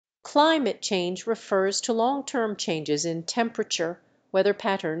Climate change refers to long-term changes in temperature, weather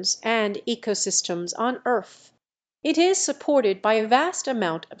patterns, and ecosystems on Earth. It is supported by a vast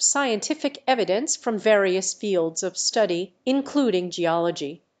amount of scientific evidence from various fields of study, including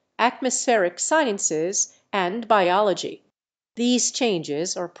geology, atmospheric sciences, and biology. These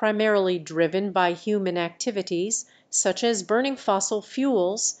changes are primarily driven by human activities such as burning fossil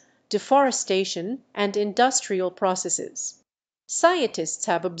fuels, deforestation, and industrial processes. Scientists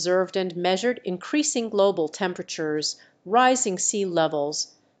have observed and measured increasing global temperatures, rising sea levels,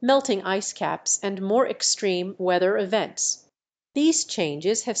 melting ice caps, and more extreme weather events. These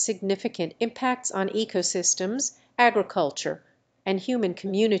changes have significant impacts on ecosystems, agriculture, and human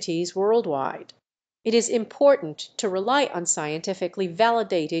communities worldwide. It is important to rely on scientifically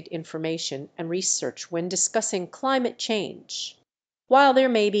validated information and research when discussing climate change. While there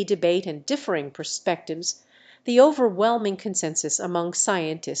may be debate and differing perspectives, the overwhelming consensus among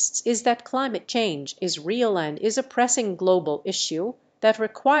scientists is that climate change is real and is a pressing global issue that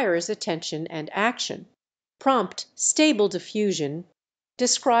requires attention and action. Prompt, stable diffusion.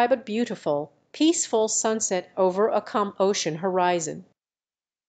 Describe a beautiful, peaceful sunset over a calm ocean horizon.